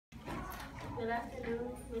Good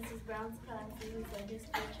afternoon, Mrs. Brown's classes at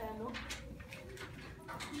History Channel.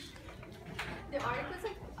 The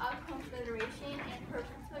Articles of Confederation and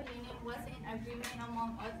Perpetual Union was an agreement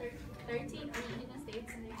among other 13 original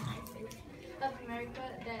states in the United States of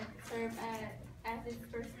America that served as its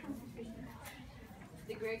first constitution.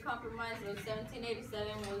 The Great Compromise of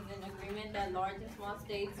 1787 was an agreement that large and small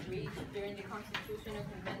states reached during the Constitutional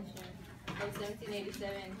Convention of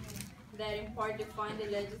 1787 that in part defined the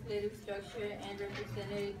legislative structure and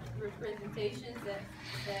representations that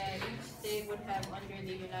each state would have under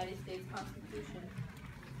the United States Constitution.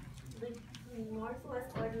 The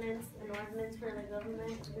Northwest Ordinance, an ordinance for the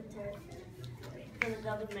government, the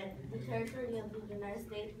territory of the United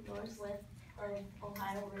States northwest of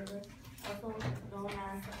Ohio River, also known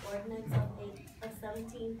as the Ordinance of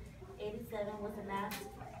 1787, was an act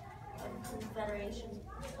of the Confederation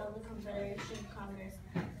Congress,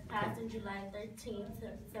 passed on July 13,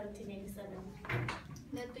 1787.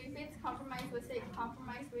 The Three-Fifths Compromise was a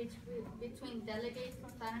compromise reached between delegates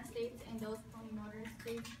from southern states and those from northern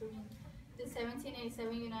states during the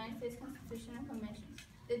 1787 United States Constitutional Convention.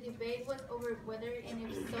 The debate was over whether, and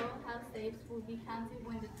if so, how states would be counted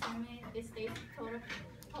when determining a state's total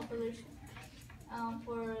population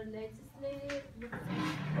for legislative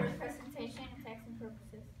representation and taxing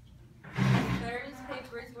purposes. Confederate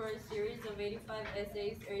papers were a series of 85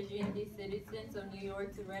 essays urging the citizens of New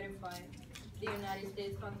York to ratify the United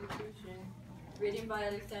States Constitution, written by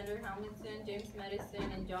Alexander Hamilton, James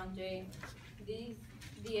Madison, and John Jay. The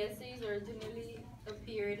essays originally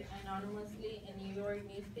appeared anonymously in New York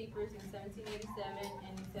newspapers in 1787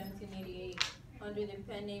 and in 1788 under the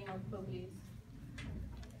pen name of Publius.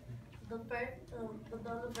 The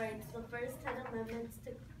Bill of Rights. The first 10 amendments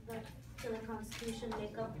to the Constitution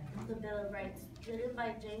make up the Bill of Rights, written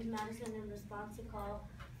by James Madison in response to call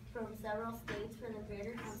from several states for the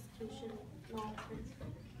greater constitutional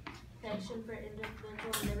protection for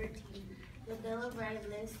individual liberty. The Bill of Rights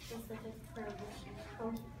lists specific prohibitions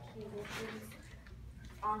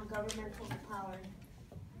on governmental power.